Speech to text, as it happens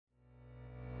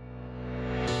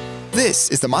This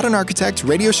is the Modern Architect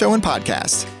radio show and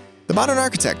podcast. The Modern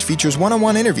Architect features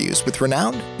one-on-one interviews with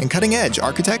renowned and cutting-edge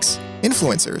architects,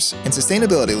 influencers, and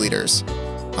sustainability leaders.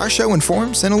 Our show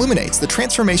informs and illuminates the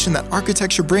transformation that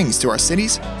architecture brings to our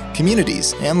cities,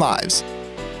 communities, and lives.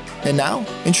 And now,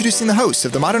 introducing the host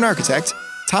of The Modern Architect,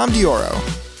 Tom Dioro.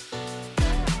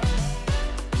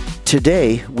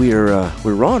 Today,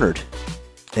 we're honored,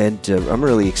 and I'm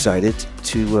really excited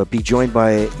to be joined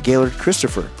by Gaylaird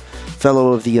Christopher,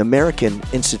 Fellow of the American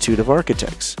Institute of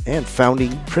Architects and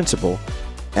founding principal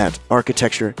at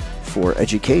Architecture for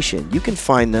Education. You can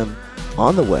find them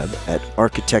on the web at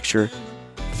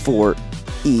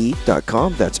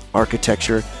architecture4e.com. That's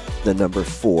architecture, the number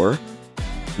 4,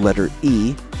 letter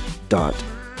E.com.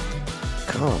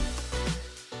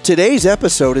 Today's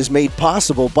episode is made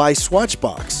possible by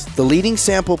Swatchbox, the leading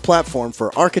sample platform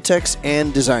for architects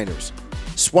and designers.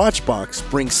 Swatchbox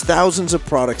brings thousands of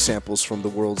product samples from the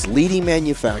world's leading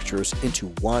manufacturers into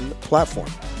one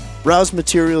platform. Browse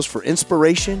materials for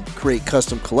inspiration, create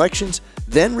custom collections,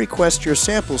 then request your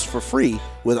samples for free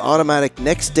with automatic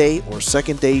next day or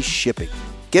second day shipping.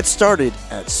 Get started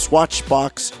at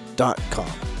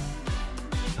swatchbox.com.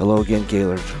 Hello again,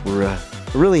 Gaylaird. We're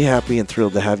really happy and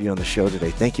thrilled to have you on the show today.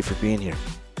 Thank you for being here.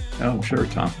 Oh, sure,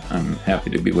 Tom. I'm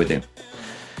happy to be with you.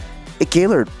 Hey,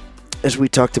 Gaylaird, as we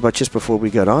talked about just before we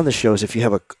got on the show, is if you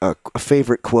have a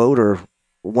favorite quote or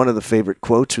one of the favorite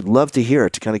quotes, we'd love to hear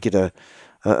it to kind of get a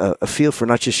feel for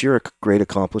not just your great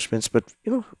accomplishments, but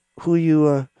you know who you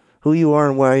are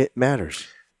and why it matters.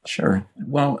 Sure.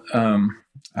 Well,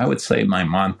 I would say my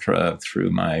mantra through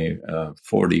my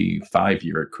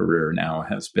 45-year career now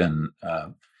has been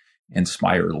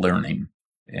inspire learning,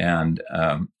 and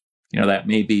that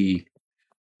may be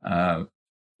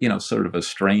sort of a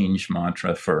strange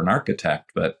mantra for an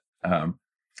architect, but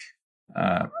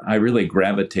I really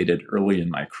gravitated early in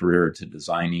my career to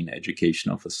designing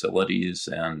educational facilities,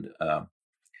 and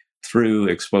through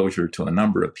exposure to a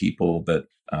number of people, but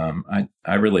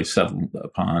I really settled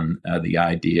upon the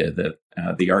idea that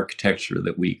the architecture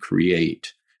that we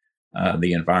create,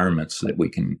 the environments that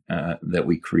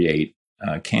we create,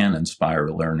 can inspire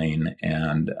learning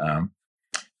and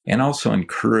also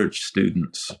encourage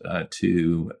students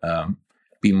to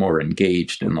be more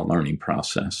engaged in the learning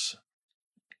process.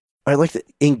 I like to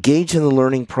engage in the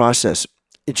learning process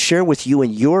and share with you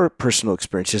and your personal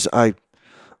experiences. I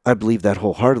believe that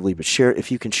wholeheartedly, but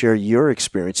if you can share your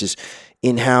experiences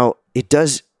in how it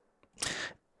does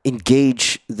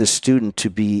engage the student to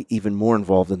be even more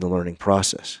involved in the learning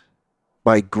process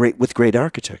with great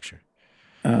architecture.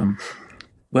 The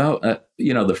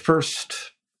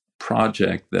first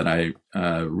project that I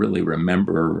really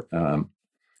remember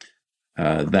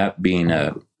that being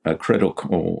a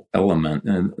critical element,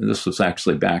 and this was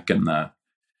actually back in the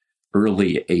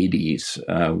early 80s.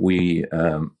 We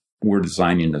were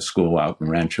designing a school out in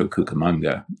Rancho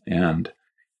Cucamonga, and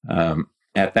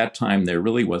at that time there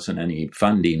really wasn't any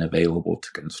funding available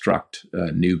to construct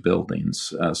new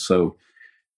buildings. So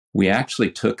we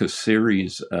actually took a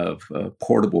series of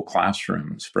portable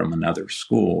classrooms from another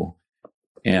school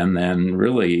and then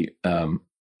really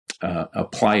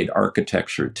applied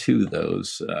architecture to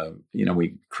those.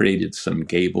 We created some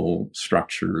gable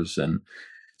structures and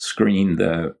screened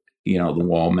the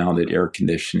wall-mounted air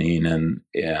conditioning, and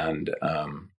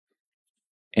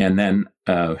then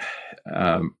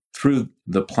through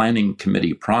the planning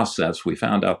committee process, we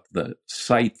found out the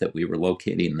site that we were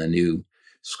locating the new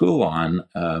school on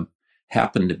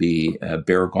happened to be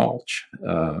Bear Gulch.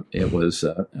 It was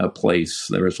a place,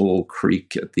 there was a little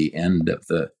creek at the end of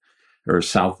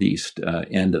southeast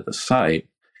end of the site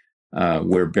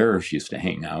where bears used to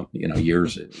hang out,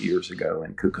 years ago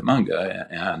in Cucamonga.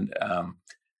 And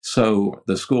so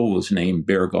the school was named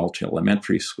Bear Gulch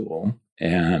Elementary School.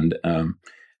 And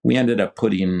we ended up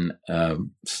putting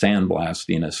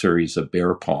sandblasting a series of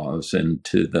bear paws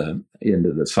into the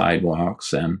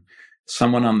sidewalks, and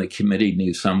someone on the committee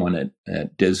knew someone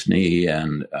at Disney,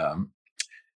 and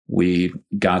we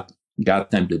got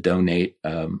them to donate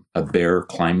a bear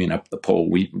climbing up the pole.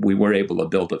 We were able to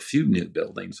build a few new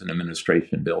buildings, an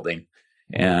administration building,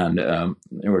 and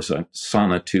there was a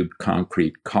sonotube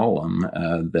concrete column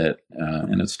and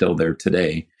it's still there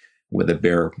today, with a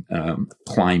bear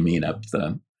climbing up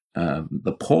the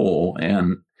pole.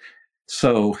 And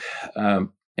so,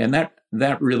 and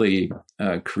that really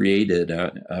created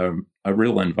a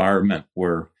real environment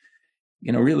where,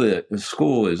 really the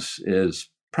school is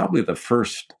probably the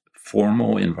first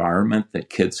formal environment that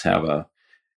kids have a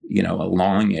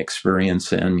long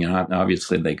experience in.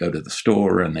 Obviously they go to the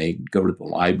store and they go to the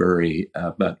library,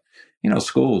 but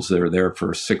schools, they're there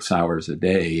for 6 hours a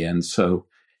day. And so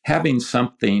having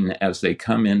something as they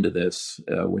come into this,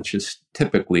 which is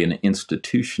typically an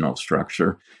institutional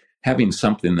structure, having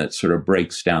something that sort of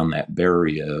breaks down that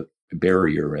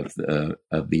barrier of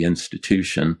the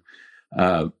institution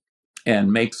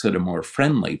and makes it a more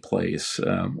friendly place.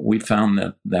 We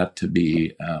found that to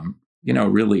be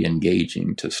really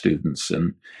engaging to students.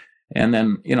 And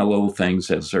then, little things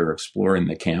as they're exploring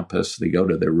the campus, they go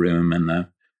to their room and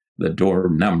the door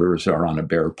numbers are on a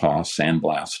bear paw,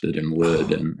 sandblasted in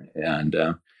wood, and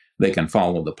they can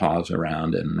follow the paws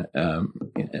around and,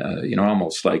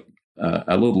 almost like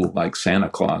a little like Santa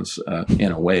Claus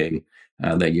in a way,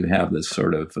 that you have this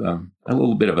sort of a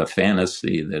little bit of a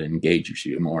fantasy that engages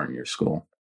you more in your school.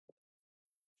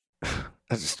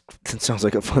 That sounds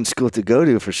like a fun school to go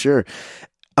to for sure.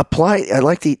 I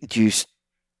like that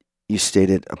you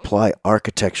stated apply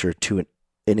architecture to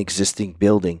an existing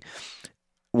building.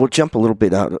 We'll jump a little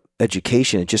bit out of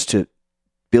education and just to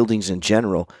buildings in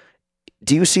general.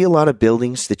 Do you see a lot of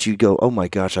buildings that you go, oh my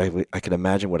gosh, I can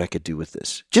imagine what I could do with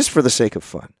this, just for the sake of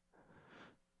fun?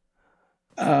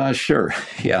 Sure.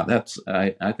 Yeah,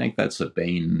 I think that's a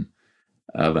bane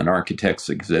of an architect's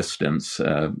existence.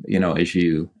 As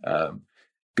you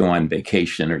go on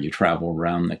vacation or you travel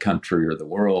around the country or the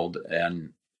world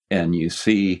and you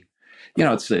see,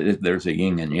 there's a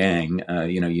yin and yang.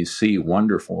 You see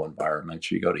wonderful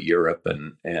environments. You go to Europe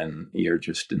and you're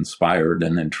just inspired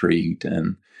and intrigued,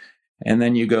 and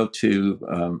then you go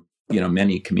to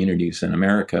many communities in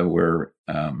America where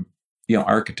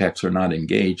architects are not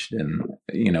engaged in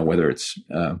whether it's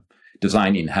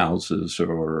designing houses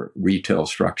or retail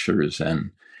structures,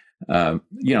 and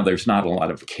there's not a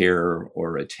lot of care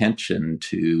or attention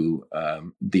to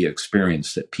the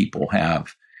experience that people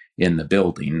have in the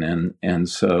building, and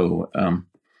so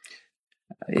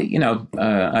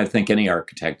I think any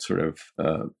architect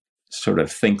sort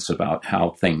of thinks about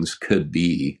how things could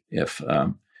be if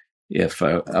a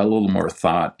little more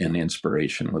thought and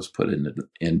inspiration was put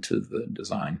into the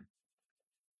design.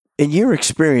 In your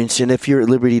experience, and if you're at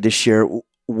liberty to share,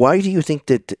 why do you think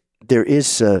that there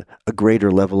is a greater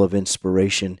level of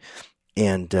inspiration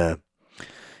and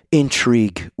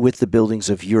intrigue with the buildings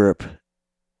of Europe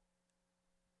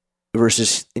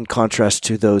versus in contrast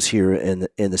to those here in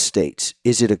the States?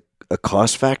 Is it a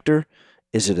cost factor?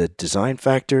 Is it a design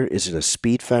factor? Is it a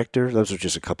speed factor? Those are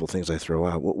just a couple of things I throw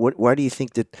out. Why do you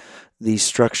think that these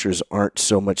structures aren't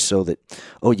so much so that,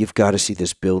 oh, you've got to see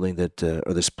this building that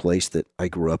or this place that I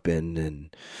grew up in,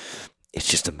 and it's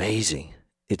just amazing.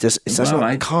 It's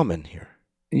not common here.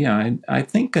 Yeah, I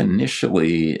think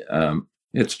initially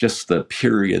it's just the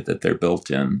period that they're built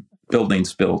in.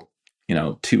 Buildings built,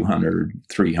 200,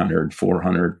 300,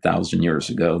 400,000 years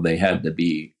ago, they had to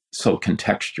be so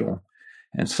contextual.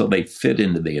 And so they fit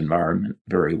into the environment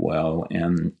very well.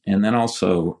 And then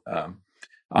also,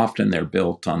 often they're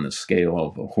built on the scale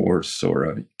of a horse or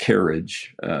a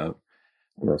carriage or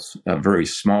a very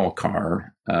small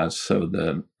car. So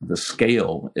the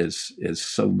scale is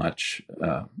so much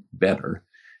better,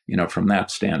 from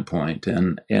that standpoint.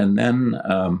 And then,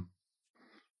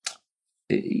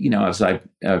 as I've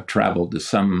traveled to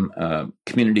some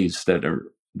communities that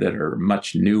are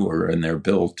much newer and they're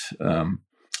built,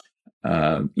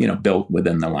 built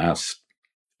within the last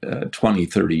 20,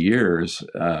 30 years,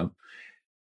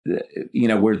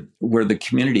 where the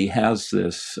community has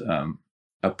this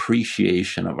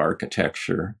appreciation of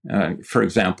architecture. For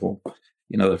example,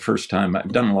 the first time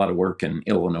I've done a lot of work in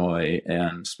Illinois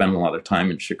and spent a lot of time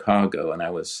in Chicago, and I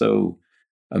was so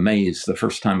amazed the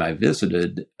first time I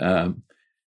visited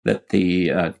that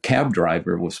the cab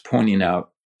driver was pointing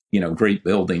out, great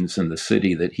buildings in the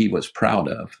city that he was proud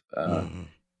of.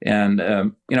 And,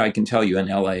 I can tell you in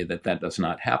LA that does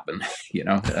not happen,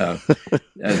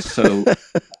 so,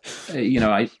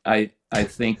 I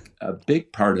think a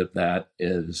big part of that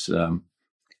is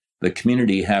the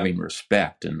community having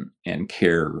respect and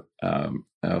care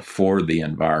for the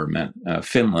environment.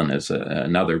 Finland is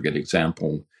another good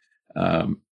example.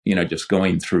 Just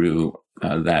going through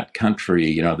that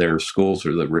country, their schools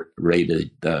are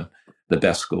rated the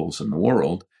best schools in the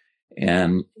world.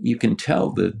 And you can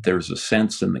tell that there's a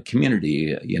sense in the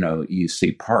community, you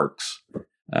see parks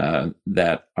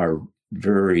that are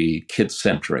very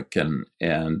kid-centric and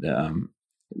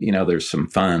there's some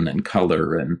fun and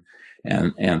color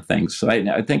and things. So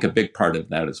I think a big part of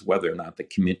that is whether or not the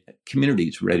community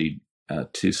is ready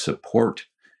to support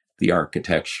the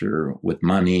architecture with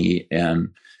money and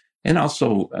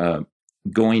also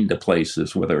going to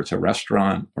places, whether it's a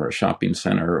restaurant or a shopping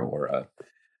center or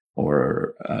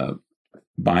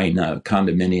buying a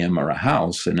condominium or a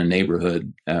house in a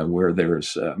neighborhood where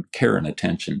there's care and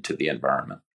attention to the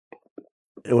environment.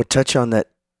 We'll touch on that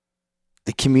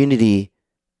the community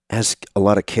has a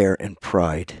lot of care and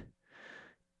pride.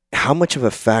 How much of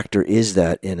a factor is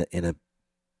that in a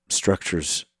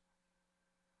structure's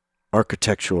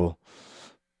architectural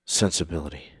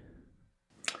sensibility?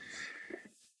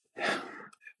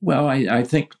 Well, I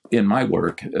think in my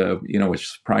work, which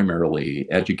is primarily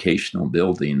educational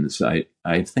buildings, I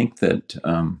think that,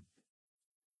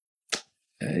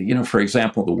 for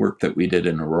example, the work that we did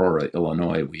in Aurora,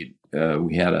 Illinois, we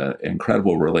had an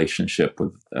incredible relationship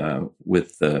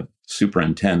with the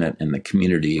superintendent and the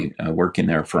community, working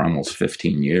there for almost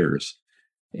 15 years.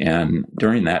 And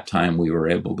during that time, we were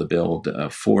able to build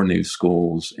 4 new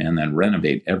schools and then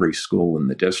renovate every school in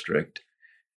the district.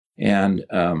 And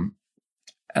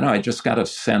I just got a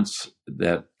sense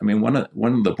that, one of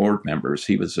the board members,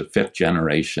 he was a 5th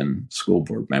generation school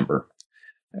board member,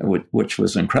 which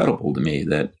was incredible to me.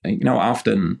 That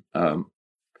often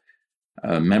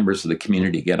members of the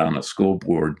community get on a school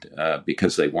board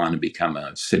because they want to become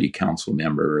a city council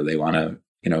member, or they want to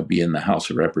be in the House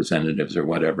of Representatives or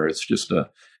whatever. It's just a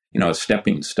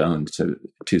stepping stone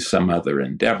to some other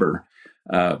endeavor.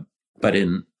 But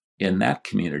in that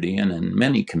community and in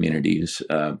many communities,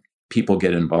 people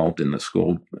get involved in the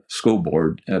school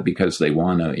board because they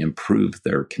want to improve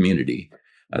their community.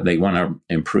 They want to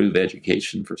improve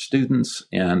education for students,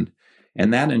 and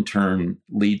that in turn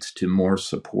leads to more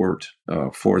support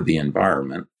for the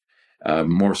environment,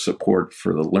 more support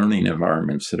for the learning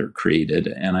environments that are created.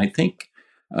 And I think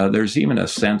there's even a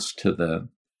sense to the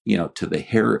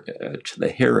heritage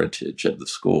of the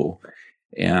school.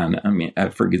 And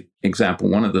for example,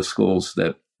 one of the schools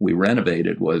that we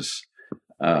renovated was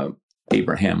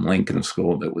Abraham Lincoln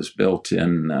School, that was built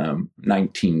in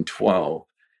 1912,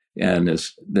 and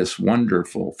this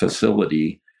wonderful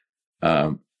facility.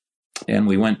 And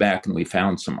we went back and we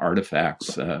found some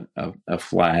artifacts, a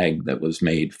flag that was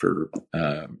made for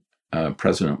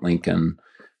President Lincoln,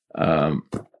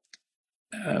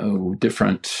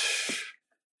 different.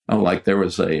 Like there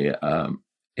was a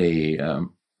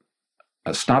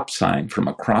stop sign from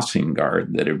a crossing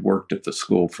guard that had worked at the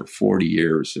school for 40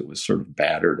 years. It was sort of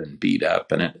battered and beat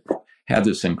up, and it had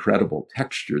this incredible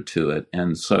texture to it.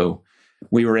 And so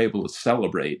we were able to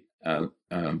celebrate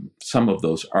some of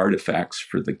those artifacts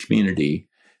for the community.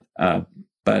 But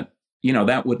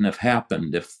that wouldn't have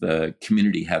happened if the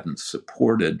community hadn't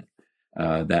supported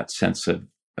that sense of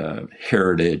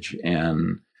heritage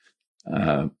and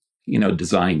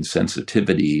design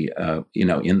sensitivity,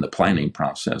 in the planning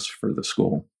process for the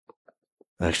school.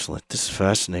 Excellent. This is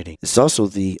fascinating. It's also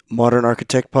the Modern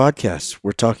Architect Podcast.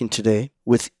 We're talking today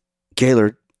with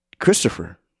Gaylaird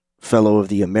Christopher, Fellow of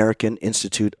the American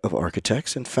Institute of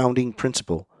Architects and founding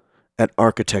principal at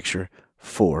Architecture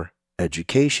for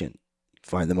Education.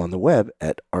 Find them on the web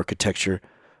at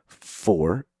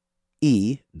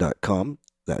architecture4e.com.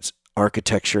 That's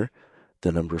architecture,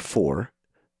 the number 4,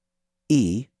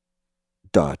 e.com.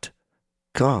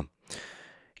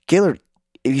 Gaylaird,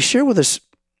 if you share with us,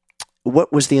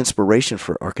 what was the inspiration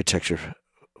for Architecture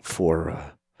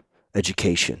for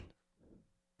Education?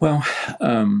 Well,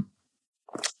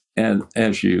 and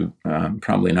as you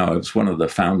probably know, it's one of the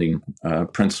founding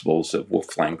principles of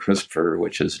Wolfgang Christopher,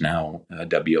 which is now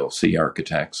WLC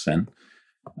Architects, and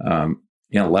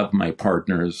love my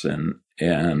partners, and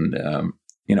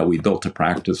we built a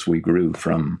practice. We grew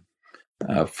from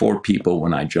 4 people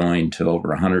when I joined to over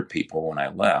 100 people when I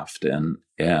left, and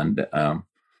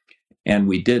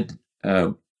we did.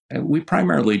 We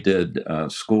primarily did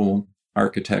school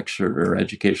architecture or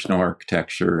educational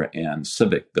architecture and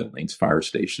civic buildings, fire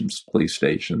stations, police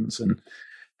stations, and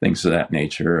things of that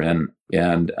nature. And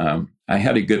I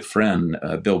had a good friend,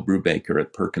 Bill Brubaker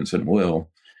at Perkins and Will,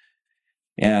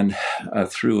 and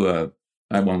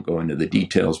I won't go into the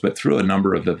details, but through a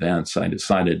number of events, I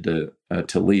decided to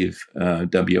leave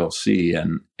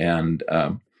WLC and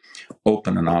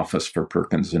open an office for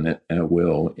Perkins and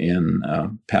Will in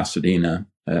Pasadena,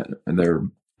 their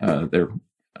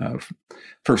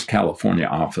first California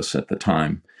office at the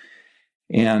time.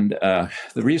 And the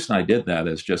reason I did that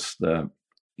is just as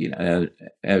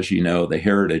you know, the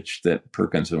heritage that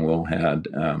Perkins and Will had.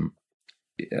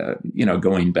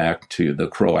 Going back to the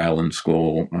Crow Island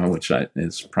School, which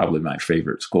is probably my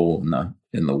favorite school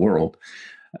in the world,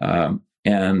 and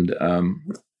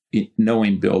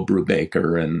knowing Bill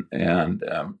Brubaker, and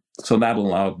so that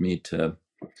allowed me to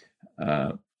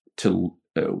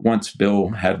once Bill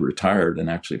had retired and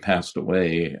actually passed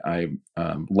away, I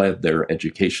led their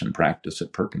education practice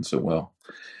at Perkins and Will,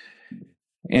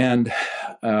 and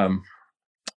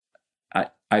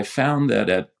I found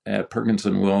that at Perkins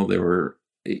and Will there were,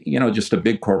 just a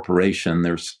big corporation.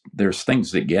 There's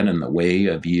things that get in the way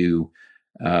of you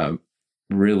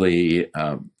really,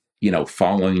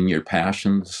 following your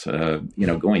passions,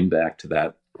 going back to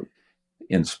that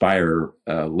inspire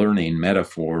learning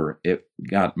metaphor, it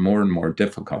got more and more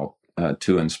difficult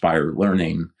to inspire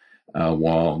learning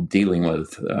while dealing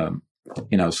with,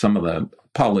 some of the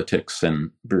politics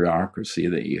and bureaucracy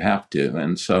that you have to.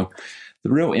 And so the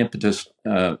real impetus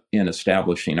in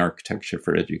establishing Architecture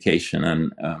for Education,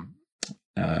 and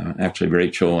actually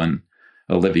Rachel and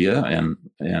Olivia and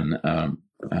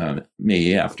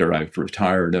me, after I've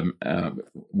retired,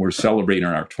 we're celebrating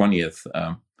our 20th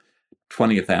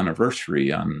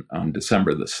anniversary on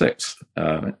December the 6th,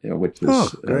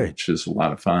 which is a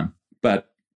lot of fun. But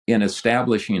in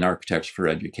establishing Architecture for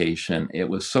Education, it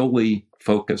was solely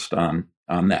focused on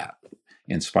that,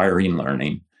 inspiring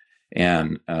learning.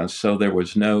 And so there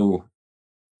was no,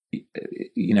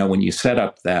 when you set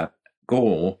up that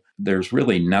goal, there's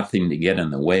really nothing to get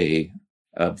in the way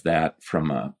of that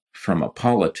from a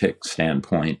politics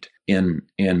standpoint in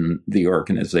the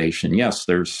organization. Yes,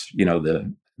 there's,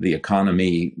 the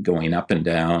economy going up and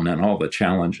down and all the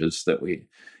challenges that we,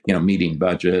 meeting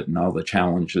budget and all the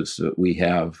challenges that we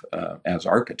have as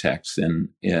architects in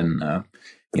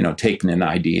taking an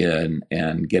idea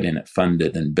and getting it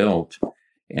funded and built.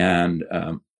 And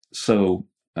so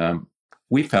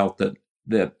we felt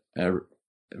that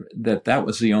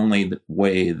was the only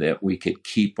way that we could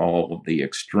keep all of the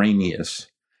extraneous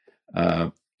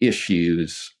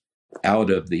issues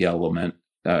out of the element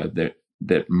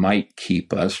that might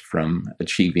keep us from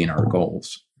achieving our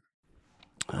goals.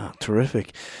 Oh,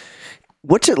 terrific.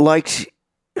 What's it like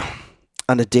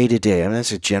on a day-to-day? I mean,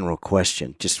 that's a general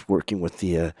question. Just working with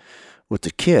the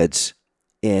kids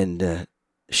and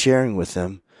sharing with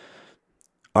them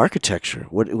architecture.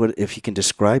 What if you can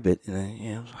describe it,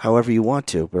 however you want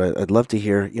to? But I'd love to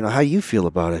hear, how you feel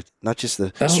about it. Not just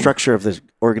the structure of the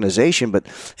organization, but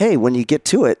hey, when you get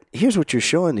to it, here's what you're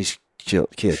showing these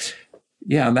kids.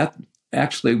 Yeah, that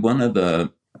actually one of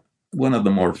the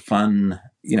more fun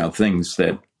things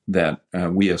that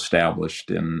we established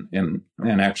and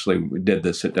actually we did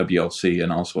this at WLC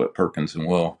and also at Perkins and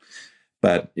Will,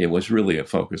 but it was really a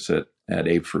focus at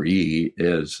A4E,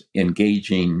 is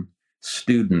engaging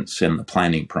students in the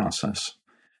planning process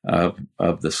of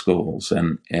the schools,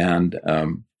 and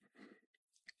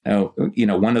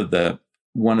one of the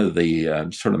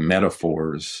sort of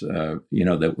metaphors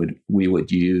that we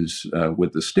would use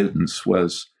with the students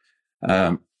was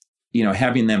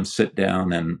having them sit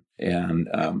down and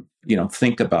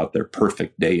think about their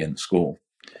perfect day in school,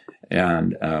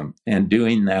 and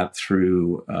doing that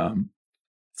through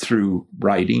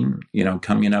writing,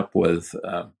 coming up with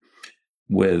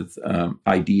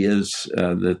ideas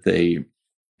that they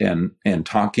and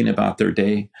talking about their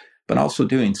day, but also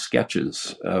doing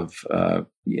sketches of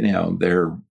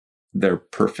their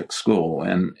perfect school,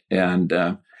 and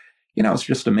it's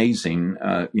just amazing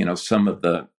some of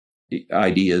the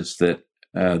ideas that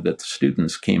the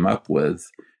students came up with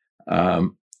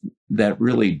that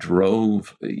really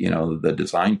drove the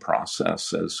design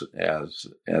process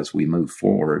as we move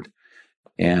forward.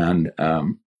 And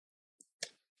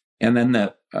then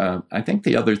I think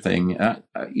the other thing, I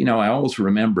always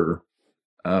remember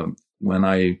when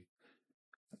I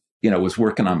was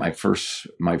working on my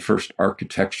first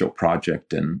architectural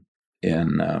project in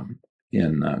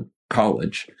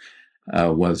college,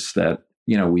 was that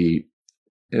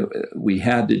we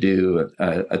had to do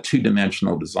a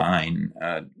two-dimensional design,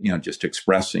 just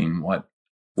expressing what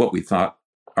we thought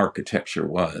architecture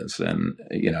was, and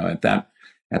at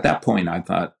that point I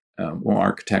thought, well,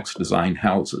 architects design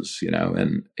houses,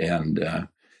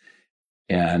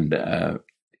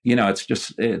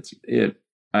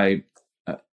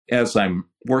 as I'm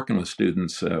working with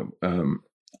students,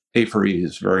 A4E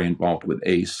is very involved with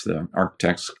ACE, the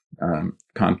architects,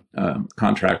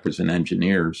 contractors, and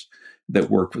engineers that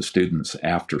work with students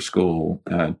after school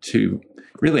to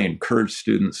really encourage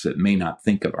students that may not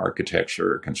think of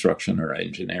architecture or construction or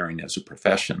engineering as a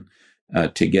profession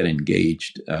to get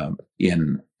engaged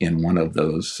in one of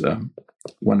those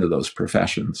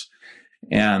professions.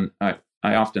 And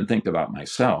I often think about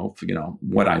myself,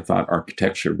 what I thought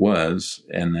architecture was,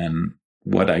 and then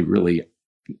what I really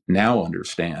now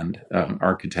understand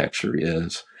architecture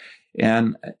is,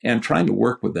 and trying to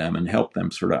work with them and help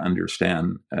them sort of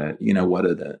understand,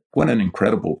 what an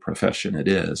incredible profession it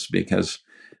is, because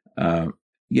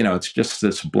it's just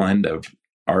this blend of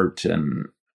art and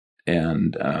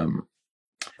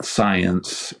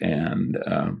science and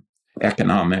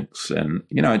economics, and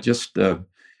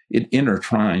it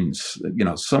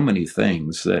intertwines so many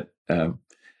things that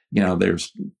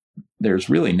there's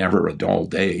really never a dull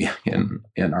day in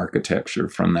architecture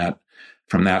from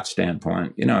from that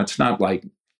standpoint. It's not like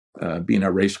being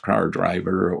a race car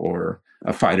driver or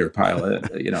a fighter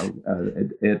pilot.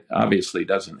 It obviously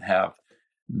doesn't have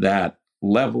that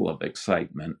level of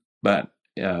excitement, but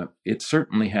it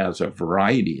certainly has a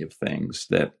variety of things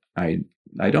that I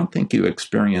don't think you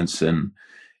experience in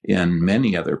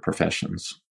many other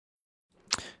professions.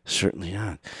 Certainly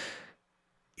not.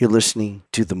 You're listening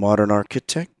to the Modern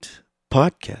Architect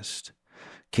podcast,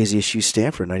 KZSU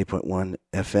Stanford 90.1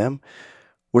 FM.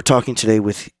 We're talking today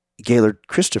with Gaylaird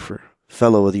Christopher,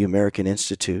 Fellow of the American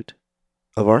Institute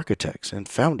of Architects and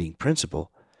founding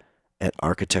principal at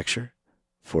Architecture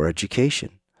for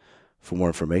Education. For more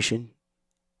information,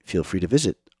 feel free to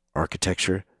visit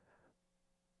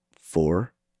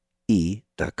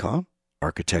architecture4e.com,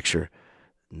 architecture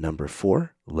number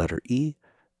 4, letter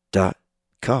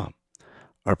E.com.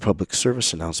 Our public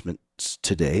service announcements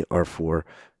today are for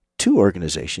two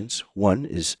organizations. One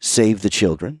is Save the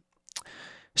Children.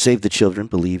 Save the Children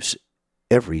believes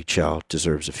every child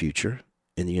deserves a future.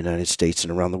 In the United States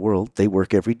and around the world, they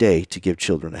work every day to give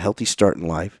children a healthy start in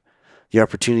life, the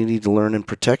opportunity to learn and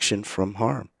protection from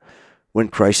harm. When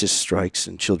crisis strikes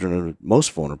and children are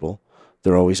most vulnerable,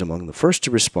 they're always among the first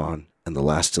to respond and the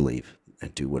last to leave,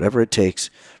 and do whatever it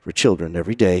takes for children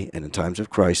every day and in times of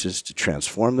crisis to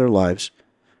transform their lives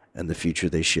and the future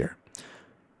they share.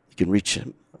 You can reach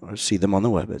them or see them on the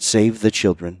web at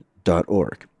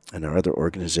savethechildren.org. And our other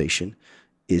organization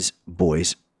is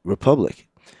Boys Republic.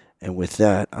 And with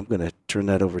that, I'm going to turn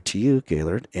that over to you,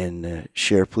 Gaylaird, and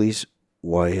share, please,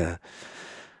 why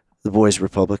the Boys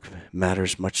Republic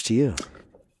matters much to you.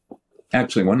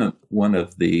 Actually, one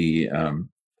of the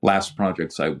last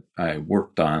projects I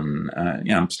worked on,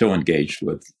 I'm still engaged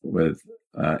with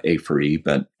A4E,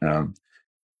 but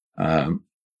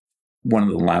one of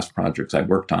the last projects I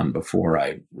worked on before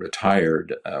I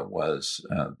retired was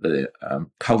the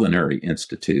Culinary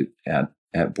Institute at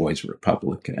Boys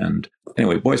Republic. And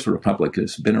anyway, Boys Republic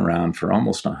has been around for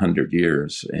almost 100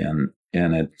 years, and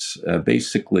it's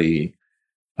basically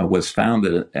was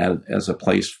founded as a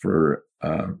place for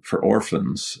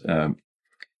orphans.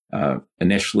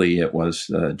 Initially, it was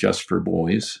just for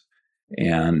boys,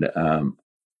 and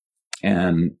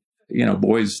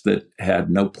boys that had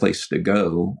no place to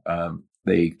go.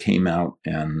 They came out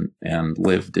and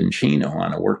lived in Chino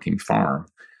on a working farm.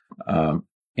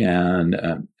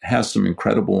 And has some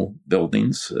incredible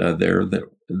buildings there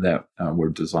that were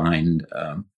designed.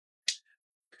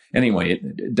 Anyway,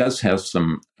 it does have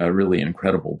some really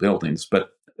incredible buildings,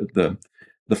 but the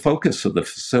focus of the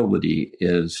facility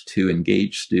is to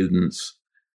engage students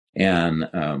and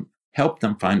help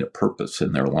them find a purpose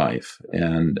in their life.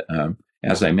 And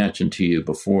as I mentioned to you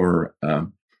before,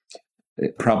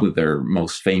 probably their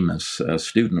most famous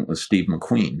student was Steve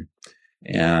McQueen.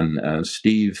 And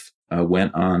Steve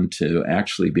went on to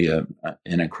actually be an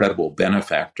incredible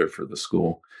benefactor for the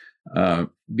school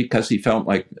because he felt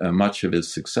like much of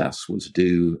his success was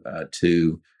due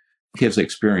to his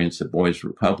experience at Boys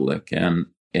Republic. And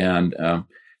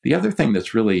the other thing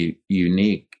that's really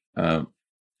unique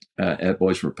at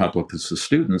Boys Republic is the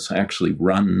students actually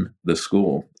run the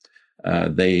school.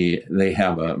 They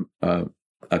have a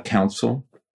council,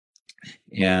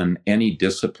 and any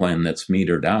discipline that's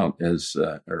metered out is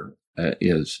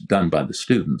done by the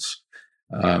students,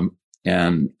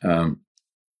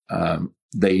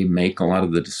 they make a lot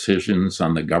of the decisions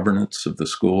on the governance of the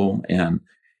school, and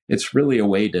it's really a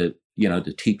way to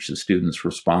teach the students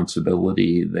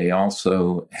responsibility. They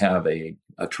also have a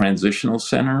transitional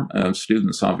center.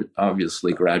 Students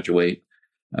obviously graduate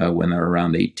when they're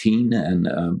around 18, and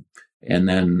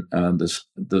then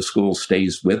the school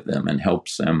stays with them and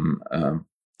helps them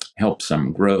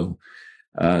grow.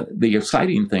 The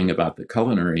exciting thing about the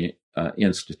Culinary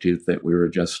Institute that we were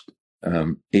just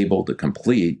able to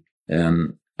complete,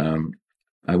 and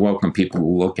I welcome people to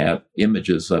look at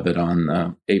images of it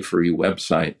on A4E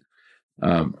website.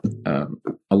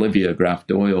 Olivia Graff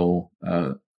Doyle,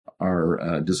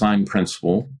 our design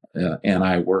principal, and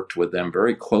I worked with them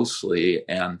very closely,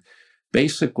 and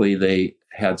basically they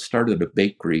had started a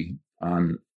bakery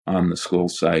on the school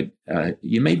site.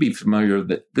 You may be familiar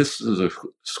that this is a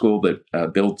school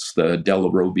that builds the Della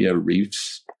Robbia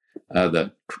wreaths,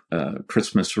 the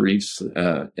Christmas wreaths,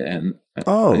 and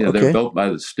okay. They're built by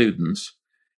the students,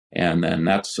 and then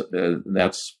that's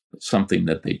something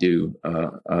that they do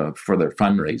for their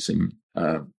fundraising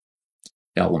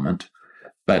element.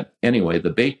 But anyway, the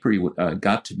bakery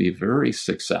got to be very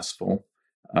successful.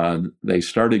 They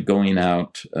started going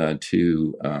out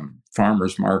to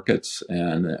farmers markets,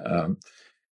 and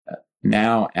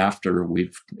now after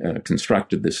we've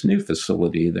constructed this new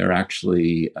facility, they're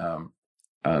actually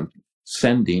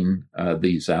sending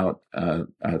these out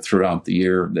throughout the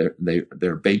year.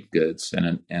 They're baked goods,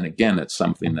 and again, it's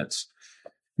something that's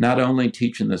not only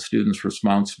teaching the students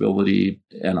responsibility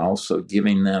and also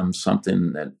giving them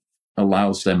something that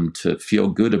allows them to feel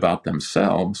good about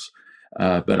themselves,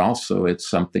 but also it's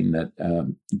something that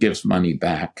gives money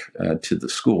back to the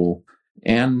school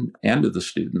and to the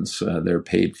students. They're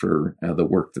paid for the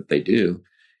work that they do,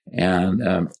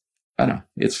 and I don't know.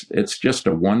 It's just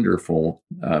a wonderful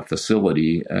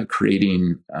facility,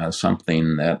 creating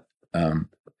something that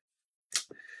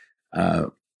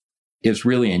is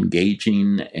really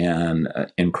engaging and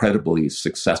incredibly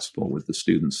successful with the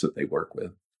students that they work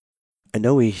with. I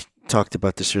know we talked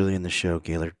about this earlier in the show,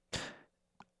 Gaylaird.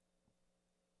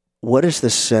 What is the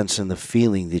sense and the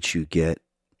feeling that you get,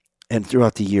 and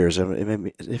throughout the years,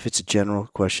 if it's a general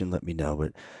question, let me know,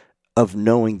 but of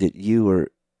knowing that you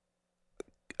are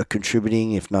a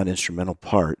contributing, if not instrumental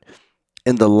part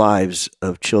in the lives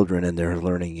of children and their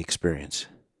learning experience?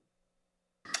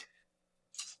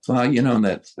 Well, we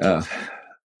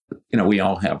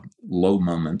all have low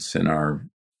moments in our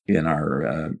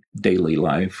daily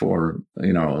life, or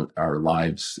our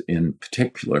lives in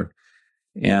particular.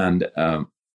 And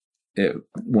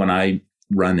when I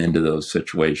run into those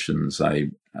situations, I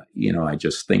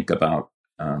just think about.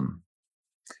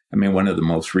 One of the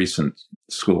most recent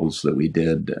schools that we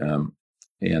did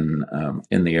in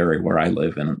the area where I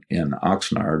live in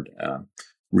Oxnard,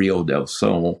 Rio del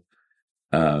Sol.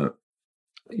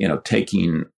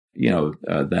 Taking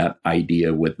that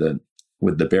idea with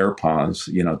the bear paws,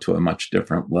 to a much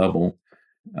different level.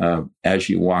 As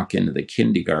you walk into the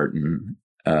kindergarten,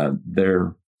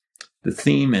 the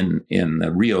theme in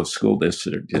the Rio School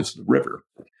District is the river.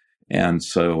 And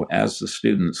so as the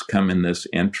students come in this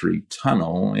entry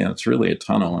tunnel, it's really a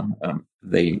tunnel,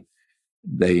 they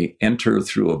enter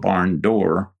through a barn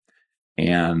door,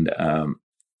 and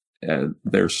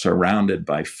they're surrounded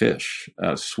by fish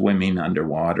swimming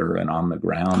underwater and on the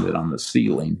ground and on the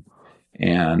ceiling.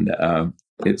 And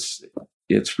it's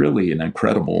really an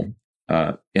incredible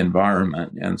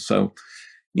environment. And so,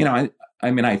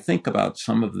 I think about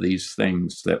some of these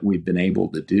things that we've been able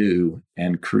to do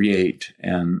and create,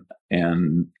 and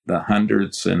the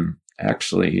hundreds and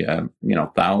actually,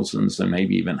 thousands and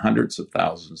maybe even hundreds of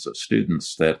thousands of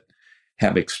students that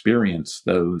have experienced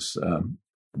those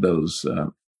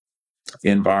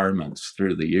environments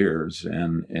through the years.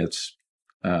 And it's,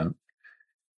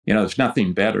 there's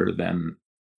nothing better than,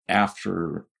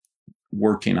 after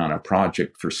working on a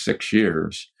project for 6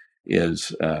 years,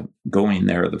 is going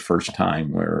there the first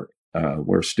time where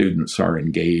students are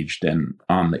engaged and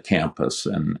on the campus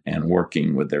and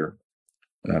working with their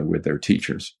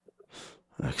teachers.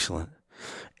 Excellent.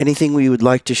 Anything we would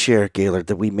like to share, Gaylaird,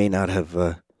 that we may not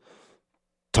have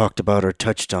talked about or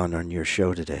touched on your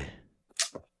show today?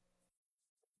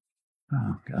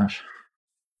 Oh gosh,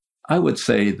 I would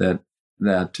say that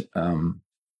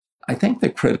I think the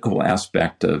critical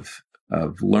aspect of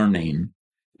learning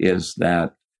is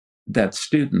that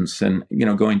students, and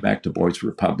going back to Boys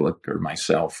Republic or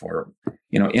myself, or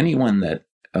anyone that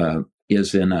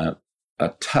is in a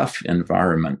tough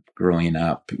environment growing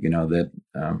up, that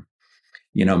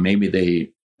maybe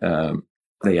they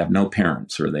have no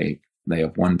parents, or they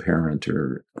have one parent,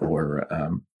 or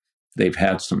they've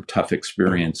had some tough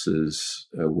experiences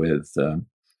with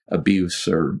abuse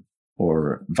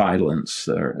or violence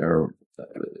or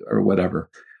whatever.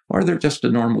 Or they're just a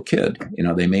normal kid.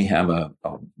 They may have a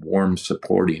warm,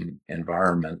 supporting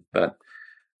environment. But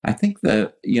I think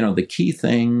that, the key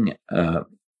thing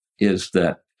is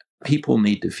that people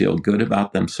need to feel good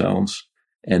about themselves,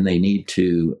 and they need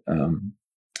to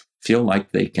feel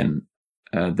like they can,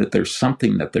 that there's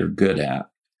something that they're good at.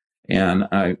 And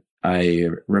I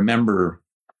remember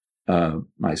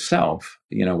myself,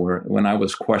 when I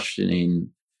was questioning,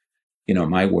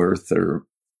 my worth, or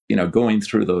going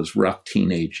through those rough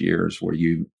teenage years where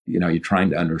you're trying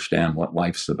to understand what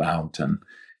life's about, and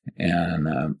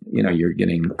you're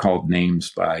getting called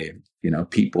names by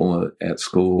people at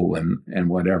school and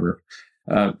whatever.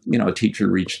 A teacher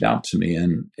reached out to me,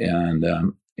 and in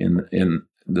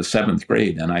the 7th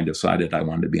grade, and I decided I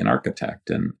wanted to be an architect,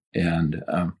 and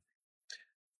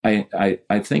I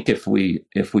think if we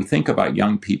think about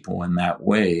young people in that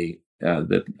way,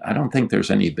 that I don't think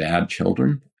there's any bad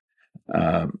children.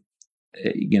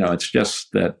 It's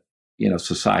just that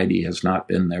society has not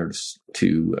been there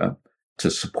to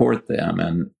support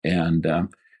them, and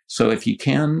so if you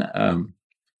can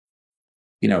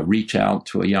reach out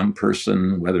to a young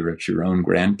person, whether it's your own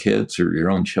grandkids or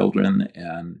your own children,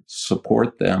 and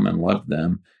support them and love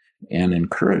them, and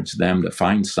encourage them to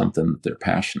find something that they're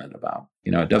passionate about.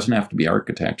 It doesn't have to be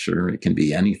architecture; it can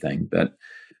be anything, but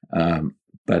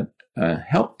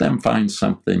help them find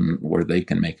something where they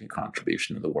can make a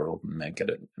contribution to the world and make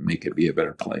it be a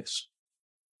better place.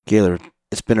 Gaylaird,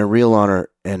 it's been a real honor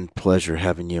and pleasure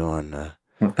having you on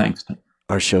Well, thanks, Tom.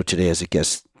 Our show today as a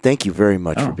guest. Thank you very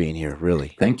much for being here,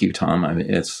 really. Thank you, Tom.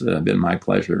 It's been my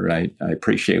pleasure. I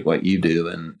appreciate what you do,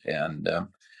 and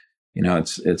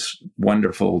it's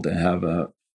wonderful to have a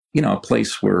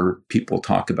place where people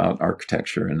talk about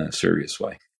architecture in a serious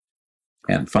way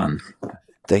and fun.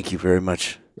 Thank you very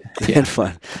much. Yeah. And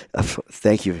fun.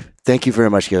 Thank you. Thank you very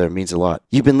much, Gaylaird. It means a lot.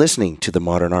 You've been listening to the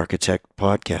Modern Architect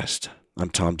Podcast. I'm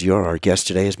Tom Dior. Our guest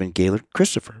today has been Gaylaird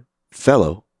Christopher,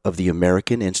 Fellow of the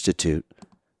American Institute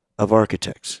of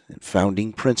Architects and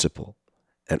founding principal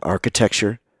at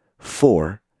Architecture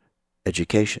for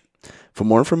Education. For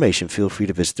more information, feel free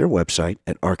to visit their website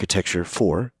at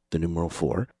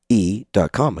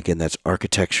architecture4e.com. Again, that's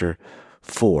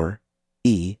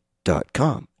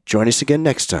architecture4e.com. Join us again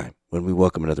next time when we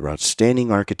welcome another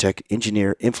outstanding architect,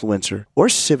 engineer, influencer, or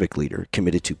civic leader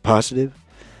committed to positive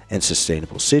and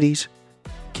sustainable cities,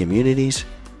 communities,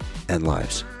 and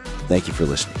lives. Thank you for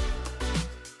listening.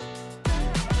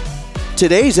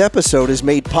 Today's episode is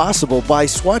made possible by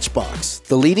Swatchbox,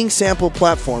 the leading sample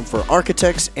platform for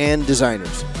architects and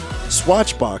designers.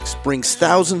 Swatchbox brings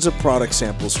thousands of product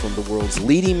samples from the world's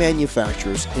leading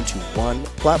manufacturers into one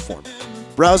platform.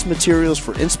 Browse materials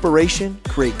for inspiration,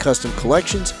 create custom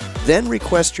collections, then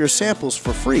request your samples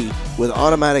for free with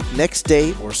automatic next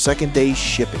day or second day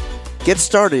shipping. Get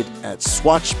started at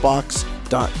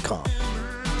swatchbox.com.